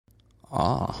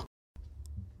Welcome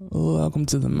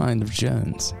to the Mind of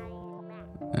Jones.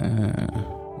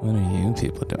 What are you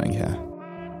people doing here?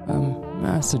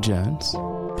 Master Jones.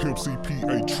 Pimp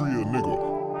CPA Tria nigga.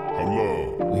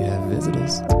 Hello. We have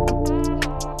visitors.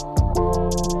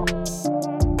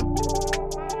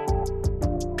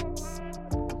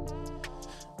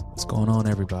 What's going on,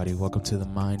 everybody? Welcome to the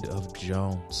Mind of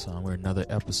Jones. We're another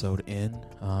episode in.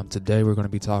 Today we're going to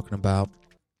be talking about,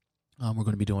 we're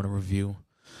going to be doing a review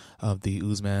of the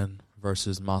Usman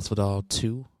versus Masvidal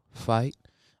 2 fight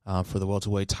for the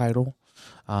welterweight title.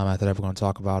 After that, we're going to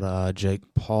talk about Jake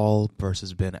Paul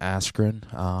versus Ben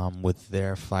Askren with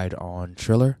their fight on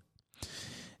Triller.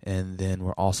 And then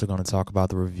we're also going to talk about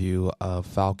the review of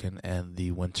Falcon and the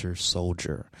Winter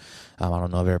Soldier. I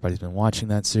don't know if everybody's been watching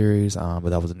that series, but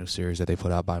that was a new series that they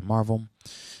put out by Marvel.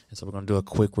 And so we're going to do a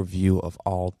quick review of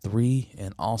all three.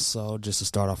 And also, just to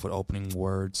start off with opening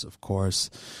words, of course,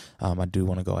 I do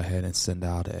want to go ahead and send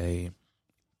out a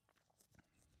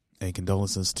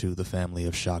condolences to the family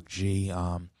of Shock G,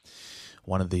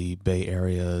 one of the Bay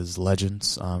Area's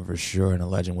legends, for sure, and a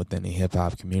legend within the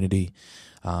hip-hop community.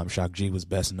 Shock G was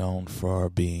best known for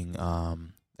being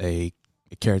a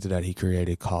character that he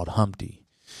created called Humpty,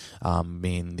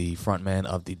 being the frontman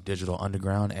of the Digital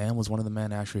Underground, and was one of the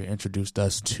men actually introduced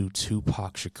us to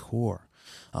Tupac Shakur.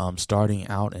 Starting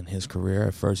out in his career,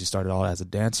 at first he started out as a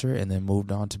dancer and then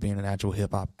moved on to being an actual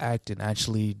hip-hop act and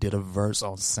actually did a verse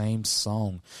on the same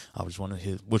song, which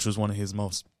was one of his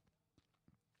most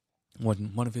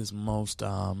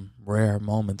rare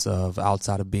moments of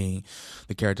outside of being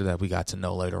the character that we got to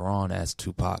know later on as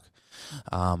Tupac.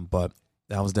 But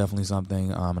that was definitely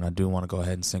something, and I do want to go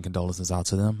ahead and send condolences out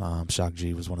to them. Shock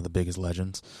G was one of the biggest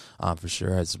legends, for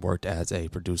sure. Has worked as a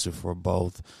producer for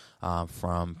both,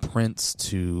 from Prince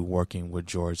to working with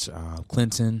George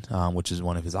Clinton, which is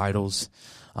one of his idols.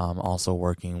 Also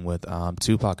working with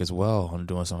Tupac as well on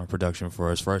doing some production for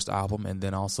his first album, and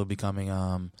then also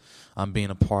becoming being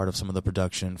a part of some of the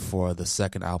production for the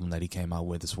second album that he came out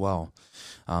with as well.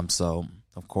 So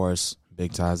of course,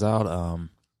 big ties out.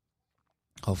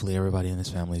 Hopefully everybody in his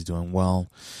family is doing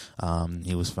well.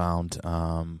 He was found,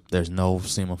 there's no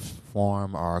seam of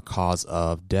form or cause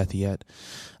of death yet,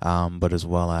 but as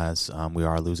well as we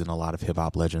are losing a lot of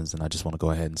hip-hop legends, and I just want to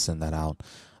go ahead and send that out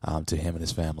to him and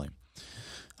his family.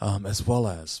 As well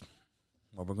as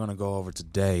what we're going to go over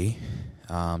today,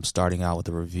 starting out with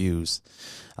the reviews,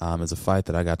 is a fight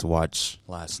that I got to watch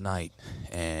last night,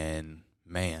 and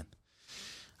man,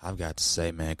 I've got to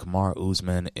say, man, Kamaru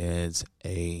Usman is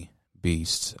a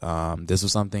beast. This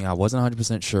was something I wasn't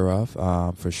 100% sure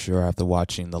of, for sure, after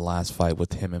watching the last fight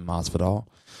with him and Masvidal.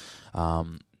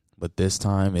 But this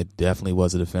time, it definitely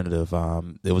was a definitive.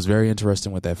 It was very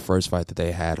interesting with that first fight that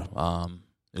they had.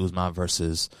 Usman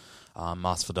versus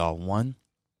Masvidal 1.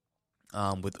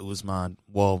 With Usman,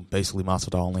 well, basically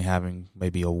Masvidal only having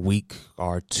maybe a week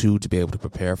or two to be able to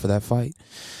prepare for that fight.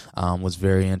 Was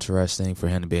very interesting for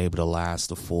him to be able to last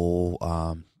the full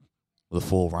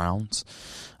rounds,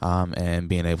 and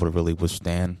being able to really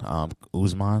withstand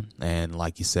Usman. And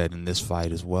like you said, in this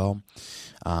fight as well,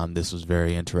 this was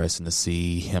very interesting to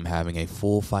see him having a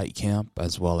full fight camp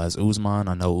as well as Usman.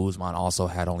 I know Usman also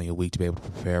had only a week to be able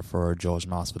to prepare for George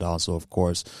Masvidal, so of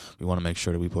course we want to make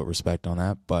sure that we put respect on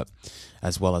that. But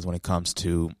as well as when it comes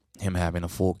to him having a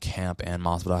full camp and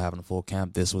Masvidal having a full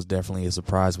camp, this was definitely a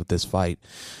surprise with this fight.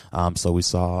 So we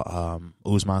saw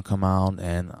Usman come out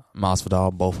and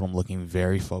Masvidal, both of them looking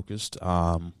very focused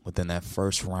within that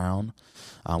first round.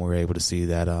 We were able to see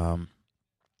that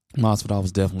Masvidal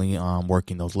was definitely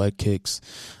working those leg kicks.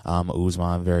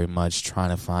 Usman very much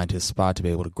trying to find his spot to be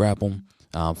able to grapple him.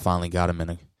 Finally caught him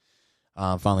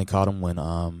when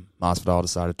Masvidal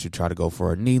decided to try to go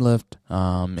for a knee lift.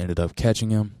 Ended up catching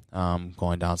him,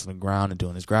 going down to the ground and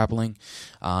doing his grappling.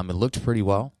 It looked pretty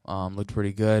well, looked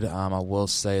pretty good. I will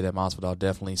say that Masvidal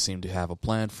definitely seemed to have a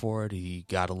plan for it. He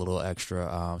got a little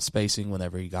extra spacing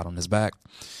whenever he got on his back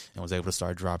and was able to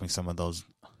start dropping some of those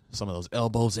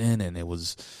elbows in, and it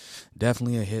was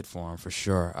definitely a hit for him for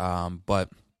sure. But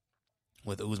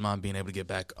with Usman being able to get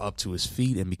back up to his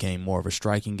feet and became more of a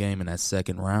striking game in that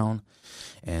second round.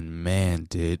 And man,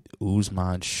 did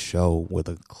Usman show with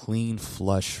a clean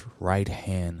flush right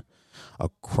hand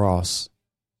across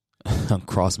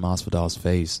Masvidal's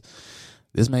face.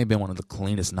 This may have been one of the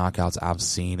cleanest knockouts I've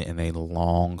seen in a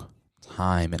long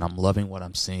time, and I'm loving what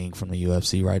I'm seeing from the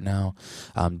UFC right now.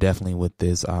 Definitely with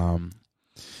this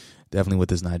definitely with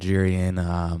this Nigerian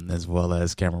as well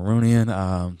as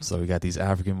Cameroonian. So we got these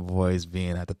African boys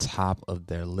being at the top of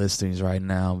their listings right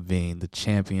now, being the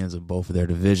champions of both of their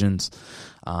divisions.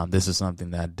 This is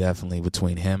something that definitely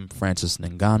between him, Francis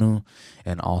Ngannou,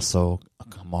 and also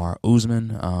Kamaru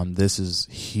Usman, this is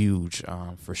huge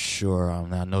for sure.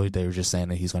 I know they were just saying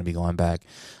that he's going to be going back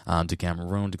to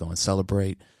Cameroon to go and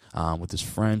celebrate with his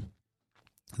friend.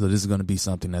 So this is going to be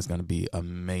something that's going to be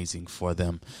amazing for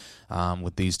them.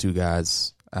 With these two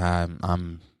guys,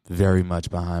 I'm very much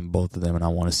behind both of them, and I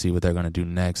want to see what they're going to do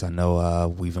next. I know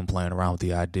we've been playing around with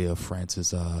the idea of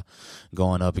Francis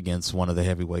going up against one of the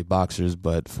heavyweight boxers,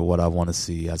 but for what I want to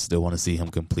see, I still want to see him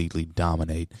completely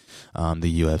dominate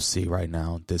the UFC right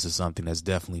now. This is something that's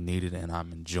definitely needed, and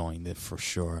I'm enjoying it for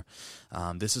sure.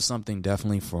 This is something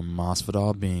definitely for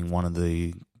Masvidal being one of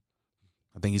the,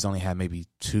 I think he's only had maybe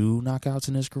 2 knockouts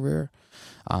in his career,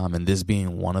 and this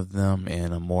being one of them,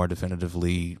 and a more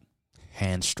definitively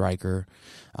hand striker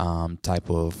type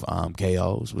of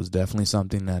KOs was definitely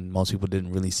something that most people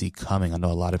didn't really see coming. I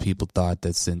know a lot of people thought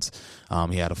that since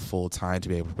he had a full time to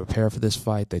be able to prepare for this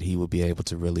fight, that he would be able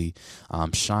to really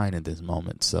shine in this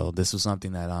moment. So this was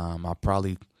something that I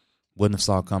probably wouldn't have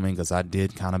saw coming, because I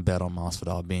did kind of bet on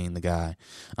Masvidal being the guy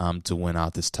to win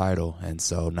out this title. And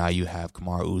so now you have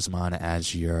Kamaru Usman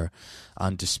as your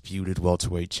undisputed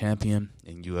welterweight champion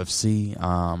in UFC.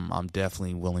 I'm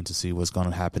definitely willing to see what's going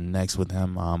to happen next with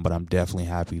him, but I'm definitely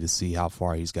happy to see how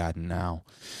far he's gotten now.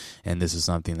 And this is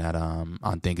something that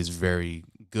I think is very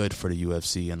good for the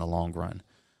UFC in the long run,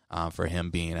 for him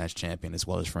being as champion as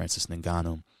well as Francis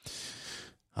Ngannou.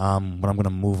 What I'm going to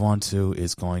move on to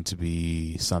is going to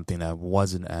be something that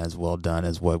wasn't as well done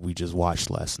as what we just watched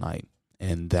last night,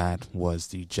 and that was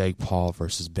the Jake Paul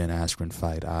versus Ben Askren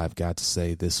fight. I've got to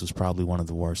say this was probably one of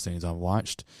the worst things I've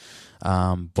watched,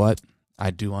 but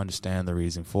I do understand the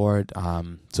reason for it.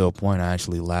 To a point, I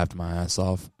actually laughed my ass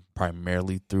off,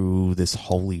 primarily through this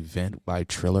whole event by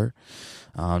Triller.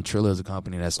 Triller is a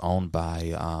company that's owned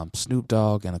by Snoop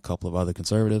Dogg and a couple of other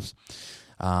conservatives.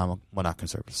 Well, not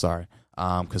conservatives, sorry.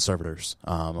 Conservators,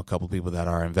 a couple of people that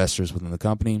are investors within the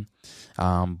company,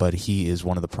 but he is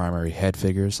one of the primary head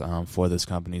figures for this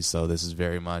company. So this is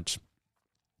very much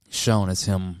shown as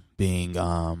him being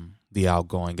the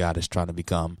outgoing guy that's trying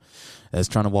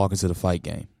to walk into the fight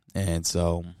game. And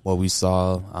so what we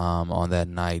saw on that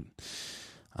night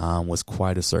was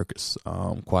quite a circus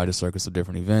of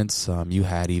different events. You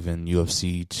had even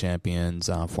UFC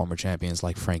champions, former champions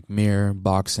like Frank Mir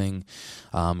boxing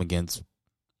against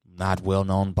not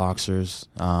well-known boxers.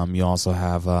 You also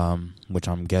have, which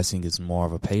I'm guessing is more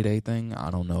of a payday thing.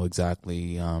 I don't know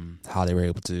exactly how they were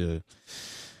able to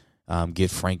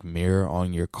get Frank Mir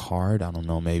on your card. I don't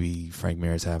know, maybe Frank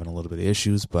Mir is having a little bit of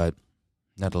issues, but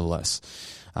nevertheless.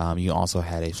 You also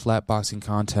had a flat boxing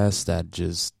contest that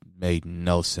just made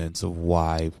no sense of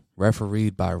why,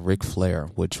 refereed by Ric Flair,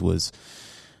 which was,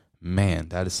 man,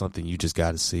 that is something you just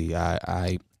got to see.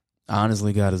 I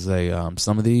honestly got to say,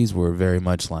 some of these were very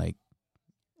much like,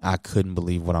 I couldn't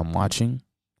believe what I'm watching.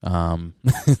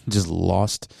 Just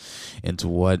lost into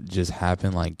what just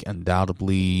happened. Like,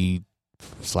 undoubtedly,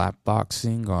 slap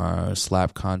boxing or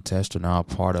slap contest are now a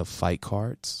part of fight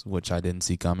cards, which I didn't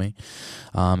see coming.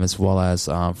 As well as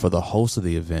for the host of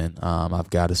the event, I've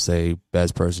got to say,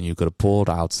 best person you could have pulled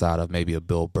outside of maybe a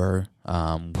Bill Burr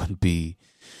would be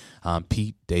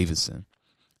Pete Davidson.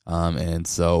 And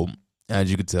so, as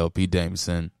you could tell, Pete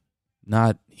Davidson,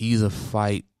 he's a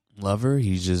fight lover.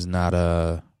 He's just not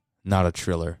a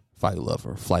Triller fight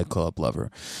lover, Fight Club lover.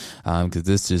 Because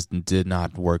this just did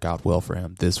not work out well for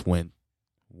him. This went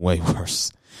way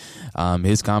worse.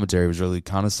 His commentary was really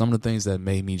kind of some of the things that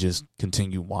made me just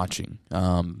continue watching.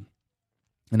 And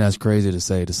that's crazy to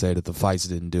say that the fights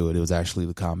didn't do it. It was actually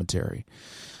the commentary.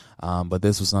 But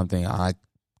this was something I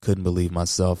couldn't believe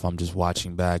myself. I'm just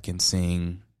watching back and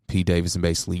seeing Pete Davidson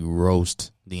basically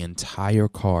roast the entire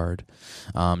card,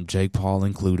 Jake Paul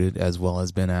included, as well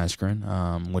as Ben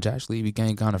Askren, which actually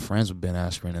became kind of friends with Ben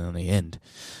Askren in the end.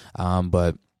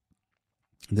 But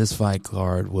this fight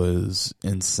card was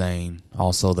insane.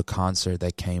 Also, the concert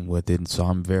that came with it. So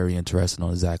I'm very interested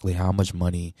on exactly how much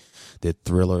money did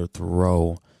Thriller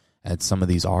throw at some of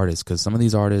these artists, because some of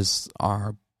these artists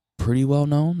are pretty well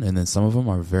known, and then some of them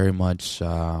are very much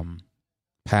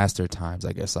past their times,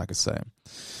 I guess I could say.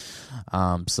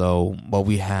 So what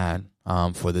we had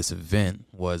for this event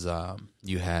was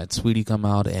you had Sweetie come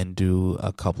out and do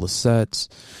a couple of sets.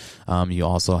 You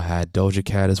also had Doja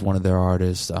Cat as one of their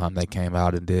artists that came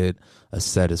out and did a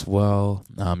set as well.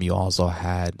 You also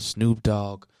had Snoop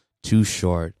Dogg, Too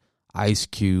Short, Ice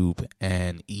Cube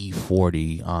and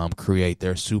E40 create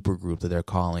their super group that they're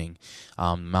calling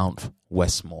Mount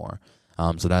Westmore.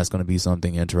 So that's going to be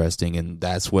something interesting, and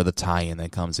that's where the tie-in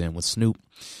that comes in with Snoop.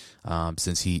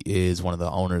 Since he is one of the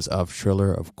owners of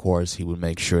Triller, of course, he would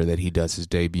make sure that he does his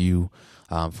debut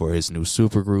for his new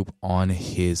supergroup on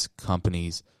his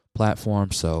company's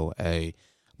platform. So,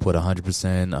 put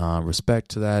 100%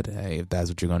 respect to that. Hey, if that's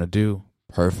what you're going to do,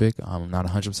 perfect. I'm not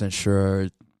 100% sure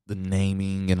the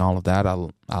naming and all of that.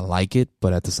 I like it,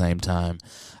 but at the same time,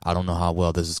 I don't know how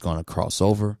well this is going to cross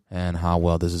over and how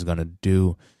well this is going to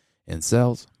do in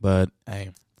sales. But, hey,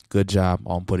 good job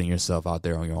on putting yourself out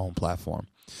there on your own platform.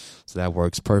 So that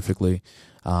works perfectly.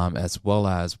 As well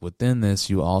as within this,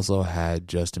 you also had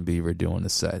Justin Bieber doing the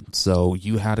set. So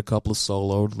you had a couple of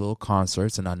solo little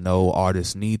concerts, and I know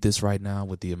artists need this right now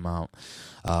with the amount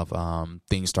of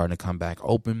things starting to come back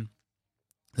open.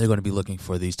 They're going to be looking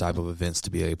for these type of events to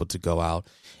be able to go out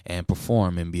and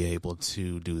perform and be able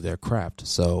to do their craft.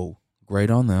 So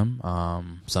great on them.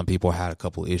 Some people had a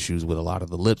couple issues with a lot of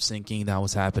the lip syncing that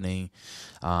was happening.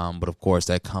 But of course,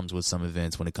 that comes with some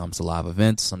events when it comes to live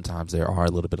events. Sometimes there are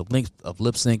a little bit of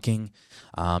lip syncing,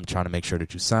 trying to make sure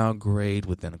that you sound great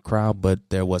within a crowd, but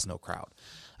there was no crowd.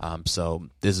 So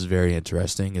this is very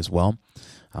interesting as well.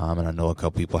 And I know a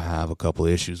couple people have a couple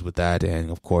issues with that.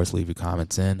 And of course, leave your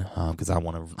comments in because I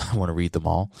want to read them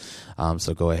all.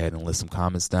 So go ahead and list some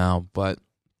comments down. But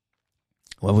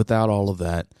well, without all of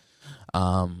that,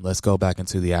 let's go back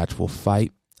into the actual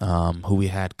fight. Who we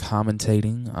had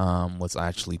commentating was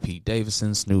actually Pete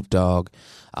Davidson, Snoop Dogg,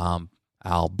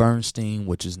 Al Bernstein,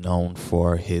 which is known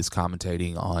for his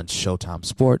commentating on Showtime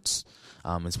Sports,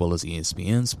 as well as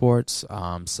ESPN Sports.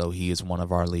 So he is one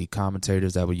of our lead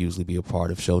commentators that would usually be a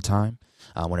part of Showtime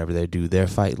whenever they do their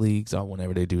fight leagues or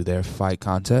whenever they do their fight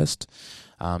contest.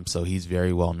 So he's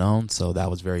very well known. So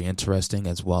that was very interesting,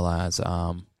 as well as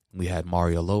we had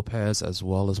Mario Lopez as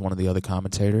well as one of the other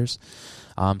commentators.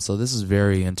 So this is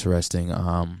very interesting.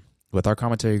 With our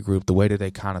commentary group, the way that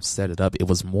they kind of set it up, it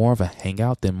was more of a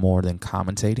hangout than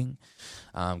commentating,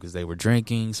 because they were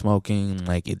drinking, smoking.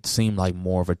 Like, it seemed like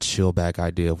more of a chill back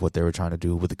idea of what they were trying to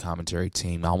do with the commentary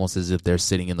team, almost as if they're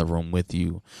sitting in the room with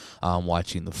you,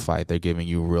 watching the fight. They're giving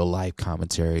you real life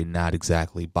commentary, not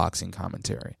exactly boxing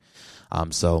commentary.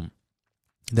 So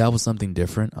that was something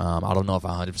different. I don't know if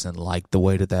I 100% liked the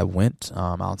way that went,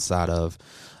 outside of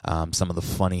some of the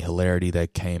funny hilarity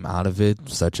that came out of it,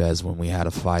 such as when we had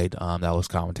a fight that was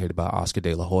commentated by Oscar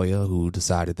De La Hoya, who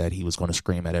decided that he was going to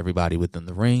scream at everybody within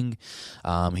the ring.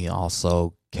 He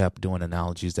also kept doing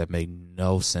analogies that made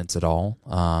no sense at all,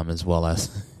 as well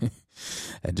as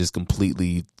and just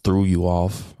completely threw you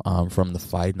off from the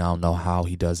fight. And I don't know how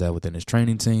he does that within his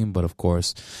training team, but of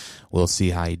course, we'll see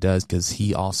how he does, because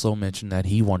he also mentioned that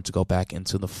he wanted to go back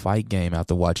into the fight game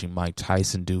after watching Mike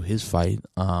Tyson do his fight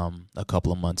a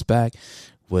couple of months back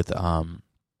with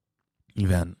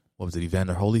Evander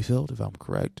Holyfield, if I'm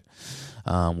correct.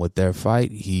 With their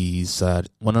fight, he said,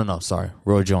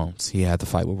 Roy Jones. He had the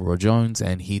fight with Roy Jones,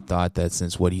 and he thought that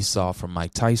since what he saw from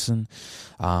Mike Tyson,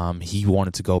 he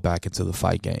wanted to go back into the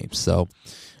fight game. So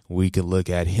we could look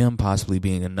at him possibly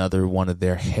being another one of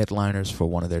their headliners for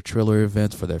one of their Triller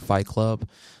events for their fight club.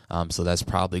 So that's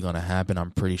probably going to happen.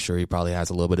 I'm pretty sure he probably has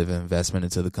a little bit of investment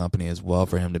into the company as well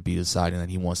for him to be deciding that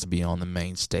he wants to be on the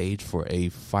main stage for a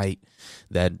fight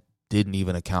that didn't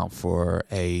even account for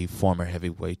a former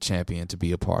heavyweight champion to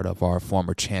be a part of, or a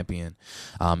former champion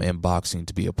in boxing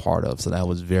to be a part of. So that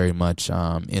was very much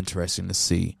interesting to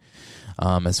see.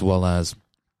 As well as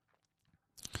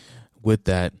with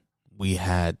that, we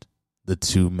had the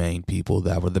two main people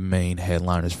that were the main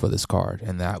headliners for this card,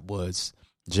 and that was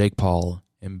Jake Paul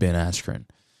and Ben Askren.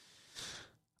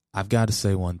 I've got to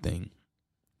say one thing.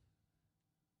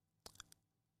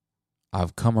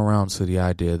 I've come around to the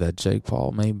idea that Jake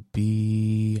Paul may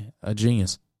be a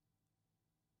genius.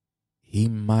 He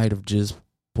might have just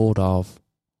pulled off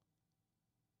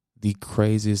the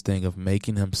craziest thing of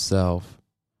making himself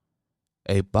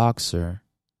a boxer,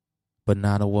 but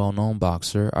not a well-known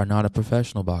boxer, or not a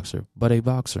professional boxer, but a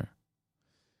boxer.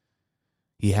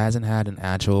 He hasn't had an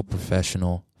actual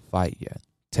professional fight yet,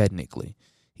 technically.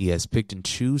 He has picked and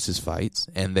choose his fights,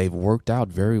 and they've worked out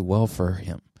very well for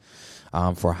him.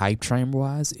 For hype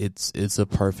train-wise, it's a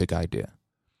perfect idea.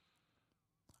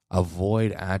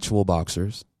 Avoid actual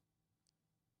boxers.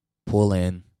 Pull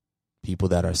in people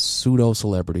that are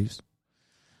pseudo-celebrities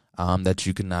that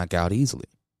you can knock out easily.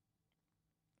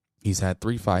 He's had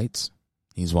 3 fights.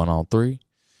 He's won all 3.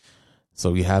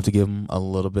 So you have to give him a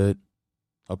little bit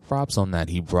of props on that.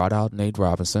 He brought out Nate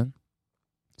Robinson,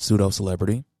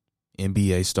 pseudo-celebrity,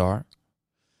 NBA star,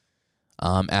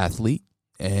 athlete,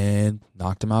 and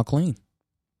knocked him out clean.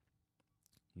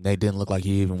 They didn't look like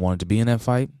he even wanted to be in that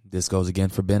fight. This goes again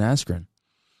for Ben Askren.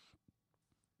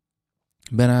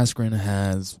 Ben Askren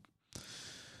has,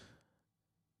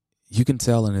 you can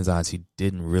tell in his eyes he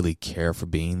didn't really care for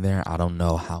being there. I don't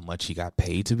know how much he got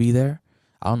paid to be there.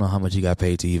 I don't know how much he got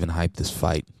paid to even hype this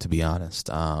fight, to be honest.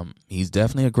 He's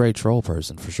definitely a great troll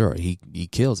person for sure. He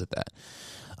kills at that.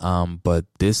 But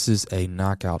this is a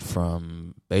knockout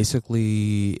from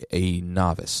basically a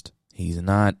novice. He's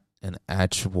not an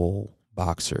actual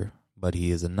boxer, but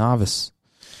he is a novice.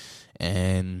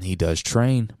 And he does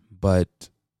train, but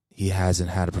he hasn't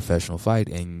had a professional fight.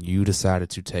 And you decided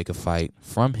to take a fight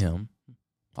from him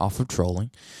off of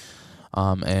trolling.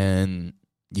 And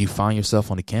you find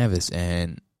yourself on the canvas,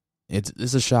 and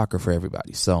it's a shocker for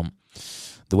everybody. So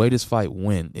the way this fight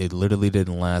went, it literally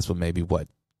didn't last but maybe,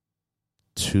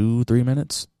 2-3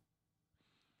 minutes?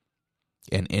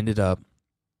 And ended up,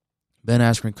 Ben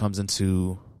Askren comes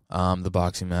into the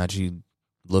boxing match. He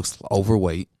looks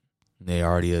overweight. They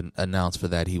already announced for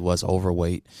that he was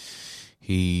overweight.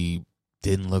 He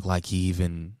didn't look like he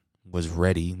even was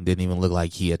ready. Didn't even look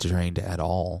like he had trained at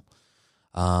all.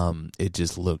 It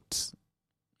just looked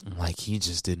like he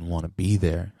just didn't want to be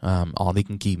there. All he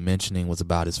can keep mentioning was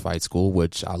about his fight school,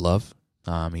 which I love.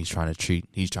 He's trying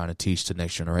to teach the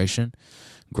next generation.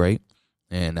 Great.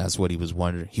 And that's what he was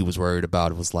wondering. He was worried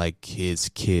about. It was like his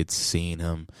kids seeing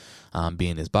him be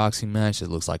in his boxing match. It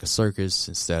looks like a circus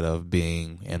instead of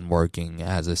being and working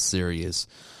as a serious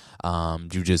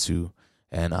jiu-jitsu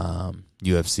and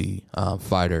UFC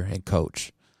fighter and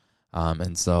coach.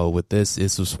 And so with this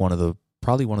was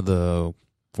probably one of the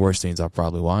worst things I've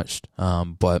probably watched.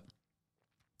 But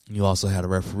you also had a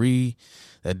referee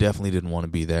that definitely didn't want to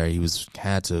be there. He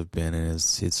had to have been in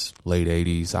his late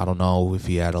 80s. I don't know if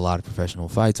he had a lot of professional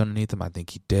fights underneath him. I think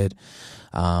he did.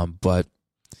 But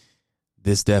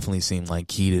this definitely seemed like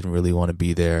he didn't really want to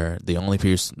be there. The only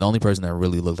person that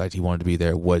really looked like he wanted to be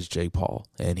there was Jake Paul.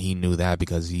 And he knew that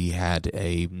because he had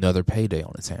another payday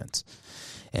on his hands.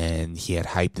 And he had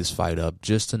hyped this fight up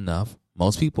just enough.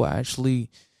 Most people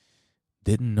actually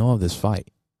didn't know of this fight,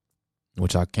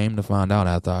 which I came to find out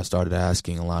after I started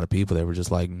asking a lot of people. They were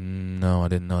just like, no, I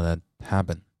didn't know that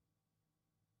happened.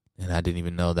 And I didn't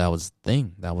even know that was the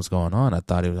thing that was going on. I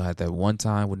thought it was like that one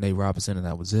time with Nate Robinson and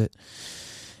that was it.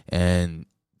 And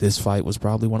this fight was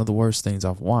probably one of the worst things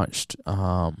I've watched.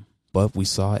 But we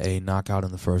saw a knockout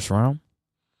in the first round.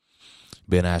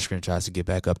 Ben Askren tries to get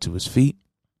back up to his feet.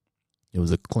 It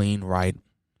was a clean right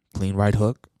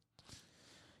hook.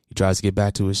 He tries to get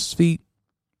back to his feet.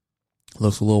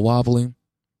 Looks a little wobbly.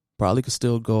 Probably could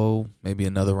still go maybe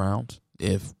another round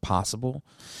if possible.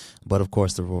 But, of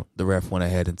course, the ref went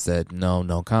ahead and said,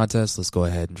 no contest. Let's go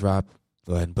ahead and drop.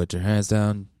 Go ahead and put your hands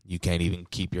down. You can't even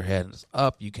keep your hands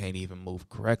up. You can't even move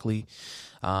correctly.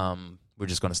 We're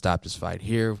just going to stop this fight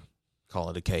here. Call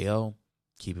it a KO.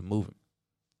 Keep it moving.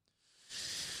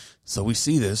 So we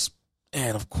see this.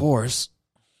 And, of course,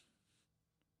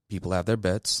 people have their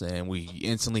bets. And we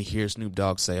instantly hear Snoop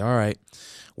Dogg say, all right,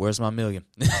 where's my million?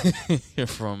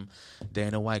 From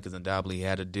Dana White, because undoubtedly he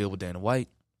had a deal with Dana White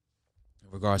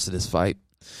in regards to this fight.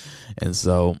 And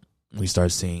so we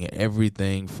start seeing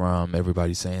everything from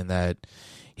everybody saying that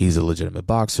he's a legitimate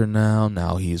boxer now.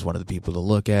 Now he's one of the people to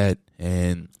look at.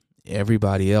 And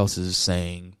everybody else is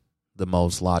saying the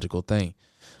most logical thing.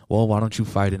 Well, why don't you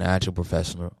fight an actual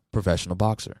professional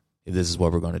boxer if this is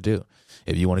what we're going to do?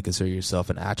 If you want to consider yourself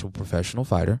an actual professional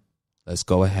fighter, let's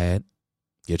go ahead,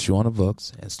 get you on the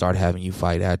books, and start having you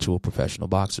fight actual professional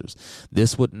boxers.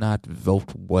 This would not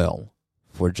vote well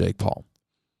for Jake Paul.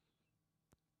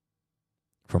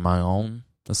 From my own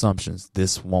assumptions,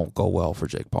 this won't go well for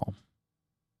Jake Paul.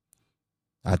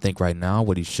 I think right now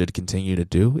what he should continue to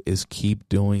do is keep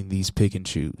doing these pick and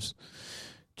choose.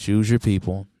 Choose your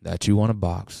people that you want to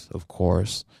box. Of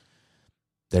course,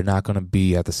 they're not going to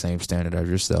be at the same standard as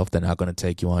yourself. They're not going to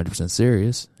take you 100%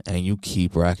 serious, and you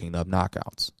keep racking up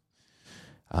knockouts.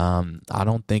 I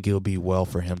don't think it'll be well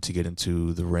for him to get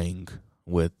into the ring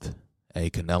with a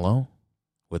Canelo,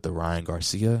 with a Ryan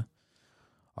Garcia,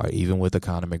 or even with a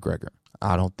Conor McGregor.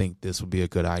 I don't think this would be a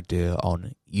good idea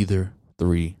on either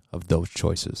three of those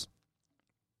choices.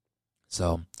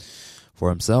 So, for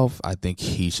himself, I think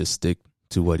he should stick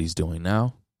to what he's doing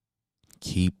now.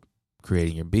 Keep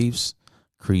creating your beefs.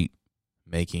 Keep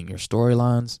making your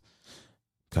storylines.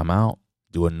 Come out,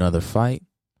 do another fight.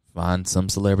 Find some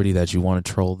celebrity that you want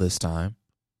to troll this time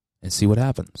and see what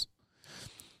happens.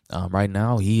 Right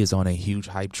now, he is on a huge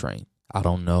hype train. I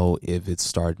don't know if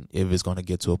it's going to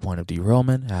get to a point of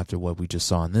derailment after what we just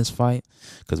saw in this fight,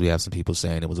 because we have some people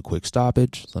saying it was a quick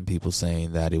stoppage, some people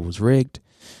saying that it was rigged.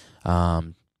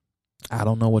 I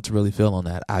don't know what to really feel on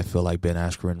that. I feel like Ben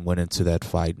Askren went into that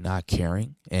fight not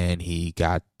caring, and he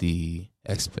got he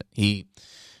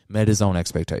met his own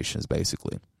expectations,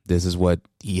 basically. This is what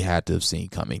he had to have seen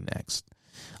coming next.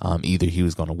 Either he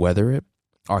was going to weather it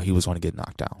or he was going to get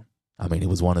knocked down. I mean, it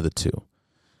was one of the two,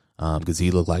 because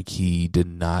he looked like he did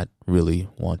not really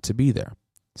want to be there.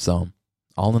 So,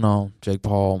 all in all, Jake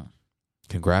Paul,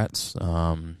 congrats.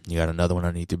 You got another one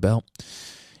underneath your belt.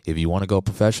 If you want to go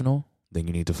professional, then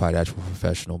you need to fight actual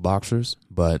professional boxers.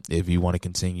 But if you want to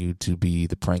continue to be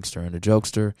the prankster and the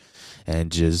jokester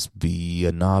and just be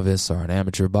a novice or an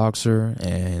amateur boxer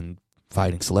and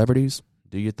fighting celebrities,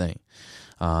 do your thing.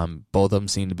 Both of them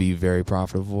seem to be very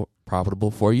profitable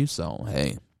for you. So,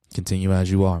 hey, continue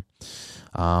as you are.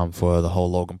 For the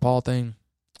whole Logan Paul thing,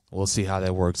 we'll see how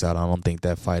that works out. I don't think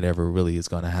that fight ever really is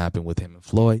going to happen with him and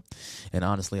Floyd. And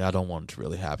honestly, I don't want it to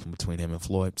really happen between him and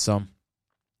Floyd. So,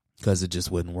 because it just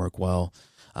wouldn't work well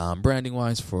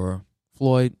branding-wise for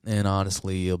Floyd. And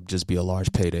honestly, it'll just be a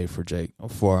large payday for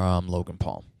Logan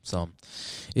Paul. So,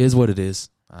 it is what it is.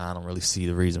 I don't really see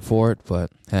the reason for it.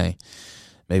 But, hey,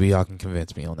 maybe y'all can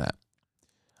convince me on that.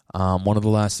 One of the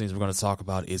last things we're going to talk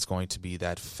about is going to be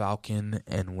that Falcon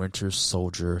and Winter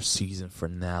Soldier season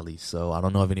finale. So I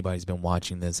don't know if anybody's been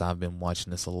watching this. I've been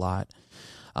watching this a lot.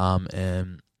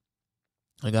 And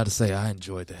I got to say, I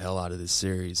enjoyed the hell out of this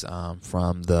series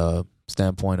from the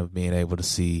standpoint of being able to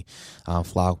see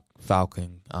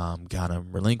Falcon kind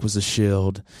of relinquish the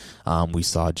shield. We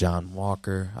saw John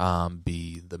Walker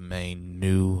be the main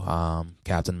new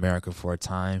Captain America for a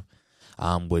time.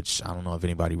 Which I don't know if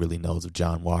anybody really knows of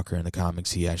John Walker in the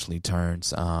comics. He actually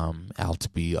turns out to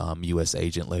be U.S.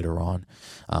 agent later on,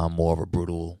 more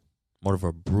of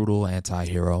a brutal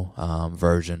anti-hero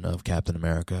version of Captain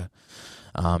America.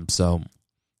 So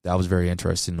that was very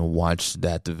interesting to watch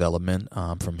that development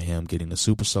from him getting the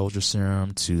super soldier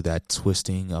serum to that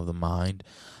twisting of the mind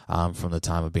from the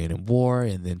time of being in war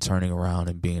and then turning around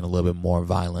and being a little bit more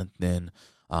violent than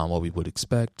what we would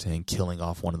expect and killing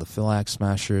off one of the Flag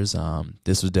Smashers.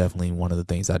 This was definitely one of the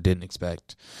things I didn't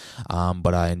expect,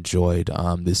 but I enjoyed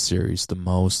this series the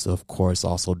most. Of course,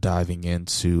 also diving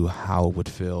into how it would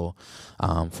feel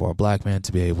for a black man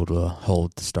to be able to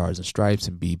hold the Stars and Stripes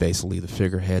and be basically the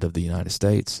figurehead of the United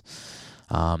States,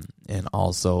 and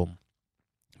also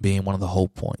being one of the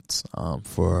hope points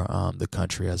for the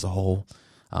country as a whole.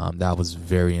 That was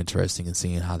very interesting in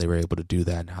seeing how they were able to do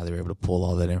that and how they were able to pull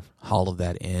all of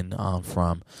that in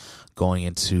from going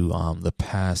into the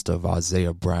past of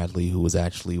Isaiah Bradley, who was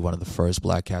actually one of the first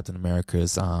black Captain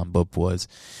Americas, but was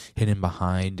hidden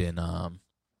behind and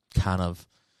kind of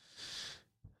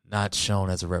not shown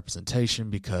as a representation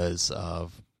because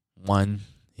of, one,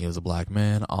 he was a black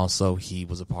man. Also, he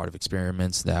was a part of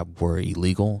experiments that were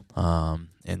illegal.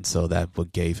 And so that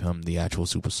what gave him the actual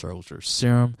super soldier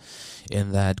serum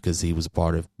in that, because he was a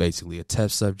part of basically a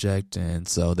test subject. And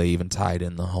so they even tied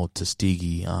in the whole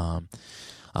Tuskegee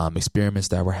experiments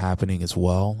that were happening as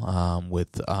well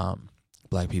with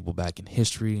black people back in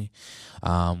history.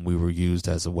 We were used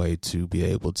as a way to be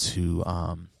able to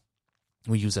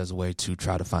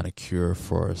try to find a cure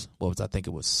for I think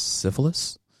it was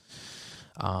syphilis.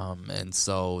 And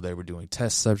so they were doing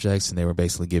test subjects and they were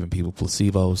basically giving people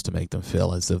placebos to make them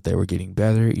feel as if they were getting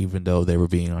better, even though they were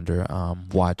being under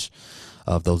watch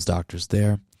of those doctors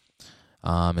there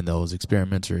and those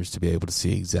experimenters to be able to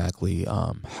see exactly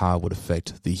how it would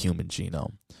affect the human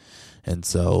genome. And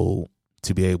so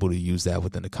to be able to use that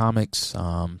within the comics,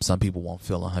 some people won't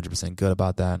feel 100% good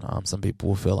about that. Some people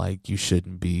will feel like you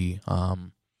shouldn't be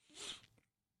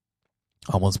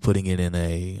almost putting it in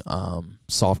a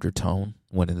softer tone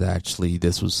when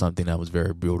this was something that was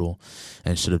very brutal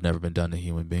and should have never been done to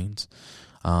human beings.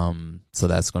 So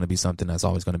that's going to be something that's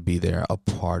always going to be there, a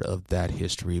part of that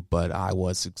history. But I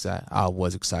was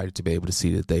excited to be able to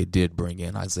see that they did bring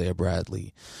in Isaiah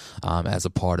Bradley as a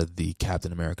part of the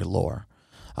Captain America lore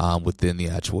within the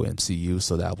actual MCU.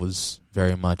 So that was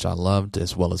very much I loved,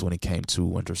 as well as when it came to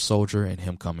Winter Soldier and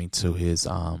him coming to his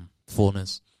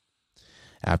fullness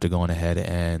after going ahead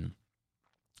and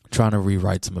trying to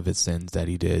rewrite some of his sins that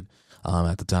he did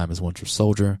at the time as Winter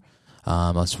Soldier,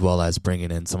 as well as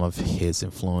bringing in some of his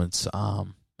influence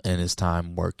in his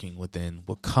time working within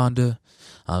Wakanda.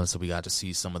 So we got to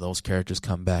see some of those characters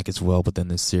come back as well within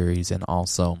this series. And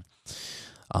also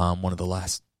one of the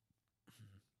last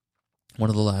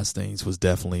things was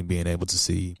definitely being able to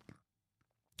see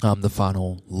the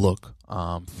final look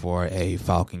for a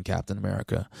Falcon Captain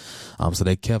America. So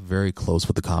they kept very close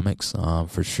with the comics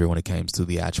for sure when it came to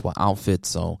the actual outfit.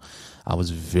 So I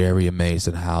was very amazed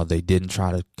at how they didn't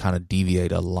try to kind of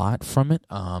deviate a lot from it.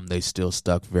 They still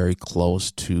stuck very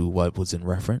close to what was in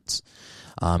reference.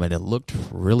 And it looked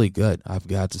really good, I've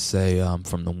got to say,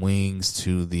 from the wings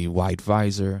to the white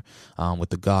visor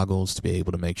with the goggles to be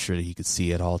able to make sure that he could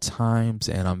see at all times.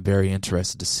 And I'm very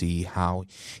interested to see how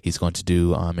he's going to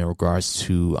do in regards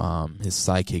to his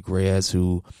sidekick Reyes,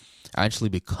 who actually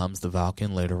becomes the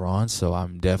Falcon later on. So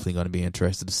I'm definitely going to be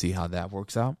interested to see how that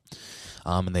works out.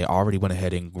 And they already went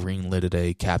ahead and greenlit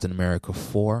a Captain America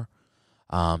 4.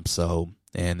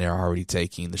 And they're already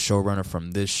taking the showrunner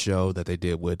from this show that they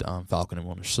did with Falcon and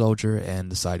Winter Soldier and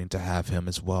deciding to have him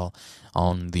as well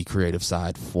on the creative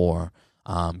side for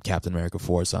Captain America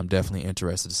 4. So I'm definitely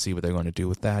interested to see what they're going to do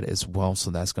with that as well. So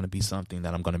that's going to be something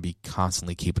that I'm going to be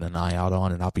constantly keeping an eye out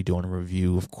on, and I'll be doing a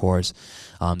review, of course.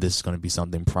 This is going to be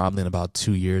something probably in about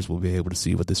 2 years we'll be able to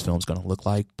see what this film's going to look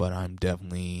like, but I'm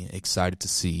definitely excited to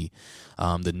see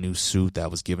the new suit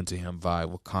that was given to him by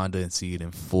Wakanda and see it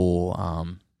in full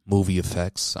movie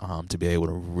effects to be able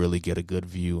to really get a good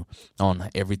view on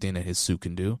everything that his suit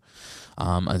can do,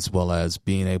 as well as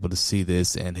being able to see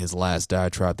this in his last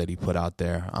diatribe that he put out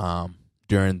there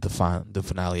during the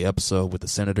finale episode with the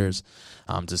senators,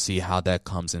 to see how that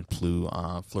comes in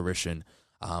flourishing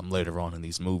later on in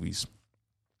these movies.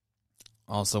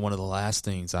 Also, one of the last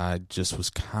things I just was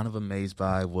kind of amazed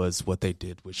by was what they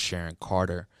did with Sharon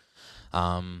Carter.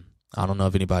 I don't know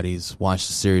if anybody's watched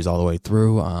the series all the way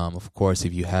through. Of course,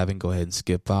 if you haven't, go ahead and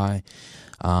skip by.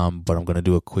 But I'm going to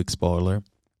do a quick spoiler.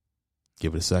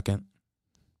 Give it a second.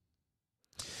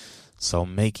 So,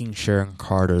 making Sharon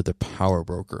Carter the power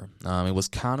broker. It was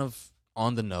kind of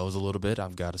on the nose a little bit,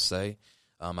 I've got to say.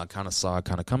 I kind of saw it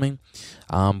kind of coming.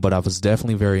 But I was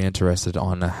definitely very interested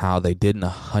on how they didn't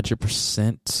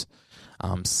 100%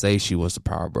 say she was the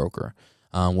power broker.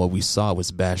 What we saw was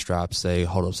Bastrop say,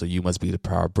 hold up, so you must be the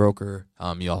power broker.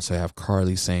 You also have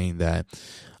Carly saying that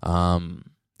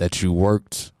that you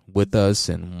worked with us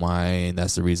and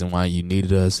that's the reason why you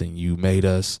needed us and you made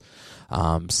us.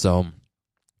 So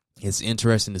it's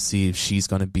interesting to see if she's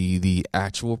going to be the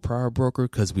actual power broker,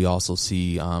 because we also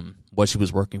see what she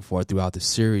was working for throughout the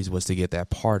series was to get that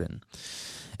pardon.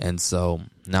 And so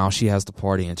now she has the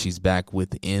party and she's back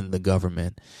within the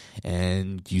government,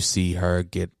 and you see her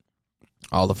get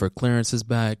all of her clearances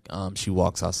back. She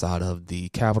walks outside of the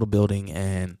Capitol building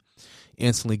and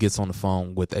instantly gets on the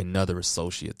phone with another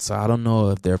associate. So I don't know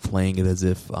if they're playing it as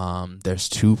if there's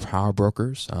two power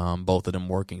brokers, both of them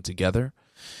working together.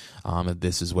 And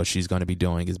this is what she's going to be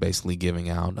doing, is basically giving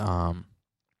out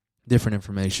different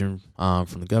information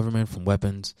from the government, from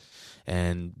weapons,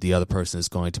 and the other person is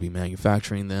going to be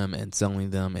manufacturing them and selling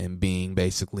them and being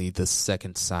basically the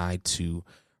second side to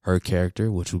her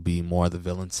character, which will be more the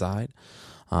villain side.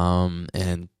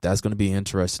 And that's going to be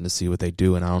interesting to see what they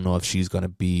do. And I don't know if she's going to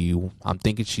be, I'm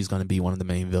thinking she's going to be one of the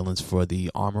main villains for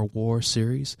the Armor War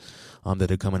series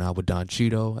that are coming out with Don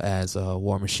Cheadle as a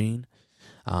War Machine,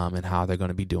 and how they're going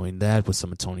to be doing that with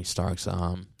some of Tony Stark's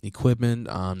equipment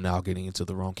now getting into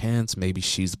the wrong hands. Maybe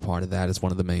she's a part of that as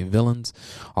one of the main villains,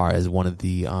 or as one of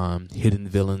the hidden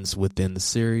villains within the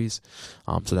series.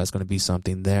 So that's going to be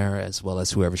something there, as well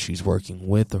as whoever she's working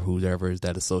with or whoever is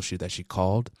that associate that she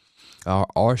called.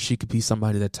 Or she could be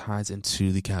somebody that ties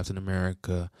into the Captain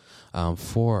America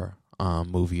 4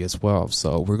 movie as well.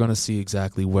 So we're going to see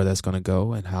exactly where that's going to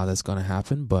go and how that's going to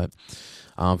happen. But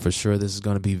for sure, this is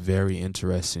going to be very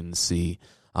interesting to see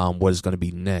what is going to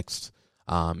be next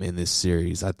in this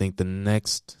series. I think the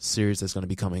next series that's going to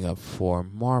be coming up for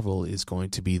Marvel is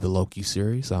going to be the Loki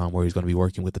series, where he's going to be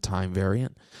working with the Time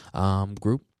Variant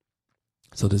group.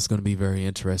 So this is going to be very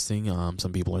interesting.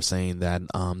 Some people are saying that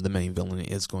the main villain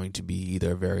is going to be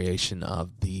either a variation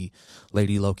of the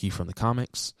Lady Loki from the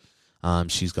comics.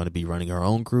 She's going to be running her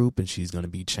own group, and she's going to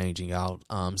be changing out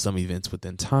some events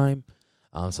within time.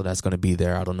 So that's going to be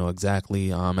there. I don't know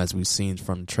exactly. As we've seen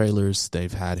from the trailers,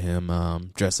 they've had him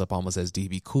dress up almost as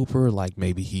D.B. Cooper, like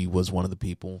maybe he was one of the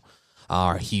people,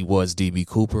 or he was D.B.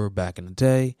 Cooper back in the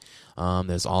day.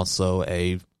 There's also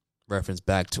a reference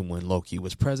back to when Loki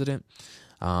was president.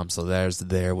 So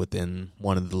there within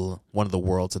one of the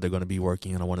worlds that they're going to be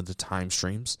working in, or one of the time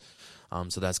streams.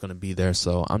 So that's going to be there.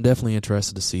 So I'm definitely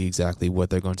interested to see exactly what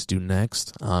they're going to do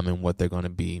next, and what they're going to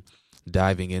be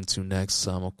diving into next.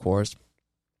 Of course,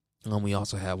 we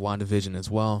also have WandaVision as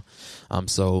well.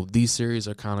 So these series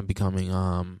are kind of becoming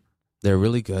They're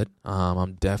really good.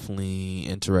 I'm definitely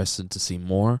interested to see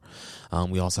more.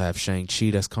 We also have Shang-Chi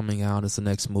that's coming out as the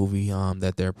next movie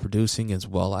that they're producing, as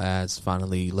well as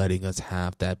finally letting us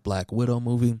have that Black Widow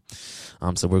movie.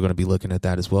 So we're going to be looking at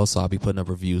that as well. So I'll be putting up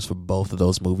reviews for both of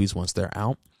those movies once they're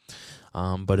out.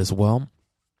 But as well,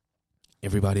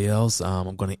 everybody else,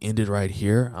 I'm going to end it right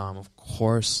here. Of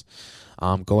course,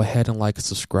 go ahead and like and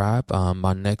subscribe.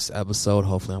 My next episode,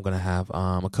 hopefully I'm going to have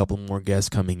a couple more guests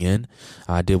coming in.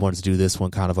 I did want to do this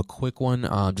one kind of a quick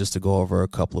one, just to go over a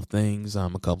couple of things, a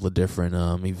couple of different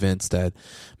events that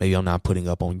maybe I'm not putting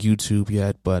up on YouTube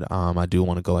yet, but I do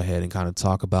want to go ahead and kind of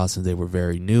talk about since they were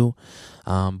very new.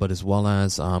 But as well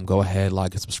as go ahead,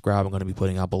 like and subscribe. I'm going to be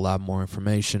putting up a lot more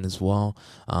information as well.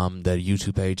 The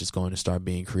YouTube page is going to start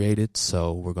being created,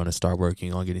 so we're going to start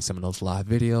working on getting some of those live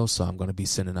videos. So I'm going to be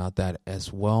sending out that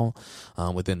as well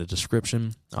within the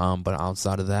description. But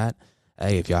outside of that,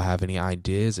 hey, if y'all have any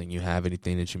ideas and you have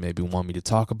anything that you maybe want me to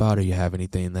talk about, or you have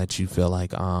anything that you feel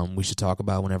like we should talk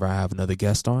about whenever I have another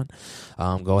guest on,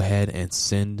 go ahead and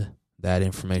send that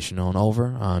information on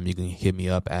over. You can hit me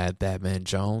up at Thatman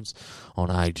Jones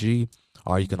on IG,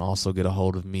 or you can also get a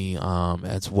hold of me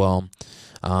as well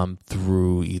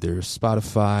through either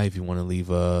Spotify if you want to leave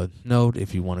a note,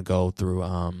 if you want to go through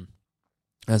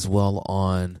as well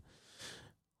on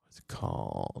what's it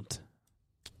called?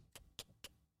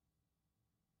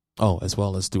 Oh, as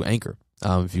well as through Anchor.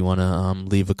 If you want to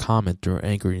leave a comment through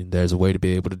Anchor, there's a way to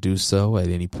be able to do so at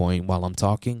any point while I'm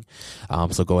talking.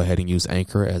 So go ahead and use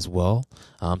Anchor as well.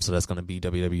 So that's going to be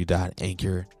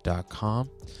www.anchor.com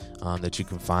that you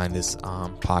can find this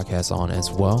podcast on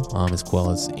as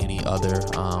well as any other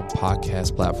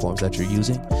podcast platforms that you're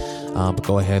using. But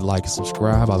go ahead, like and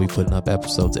subscribe. I'll be putting up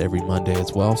episodes every Monday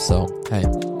as well. So, hey,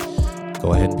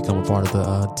 go ahead and become a part of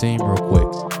the team real quick.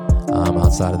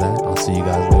 Outside of that, I'll see you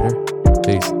guys later.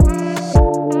 Peace.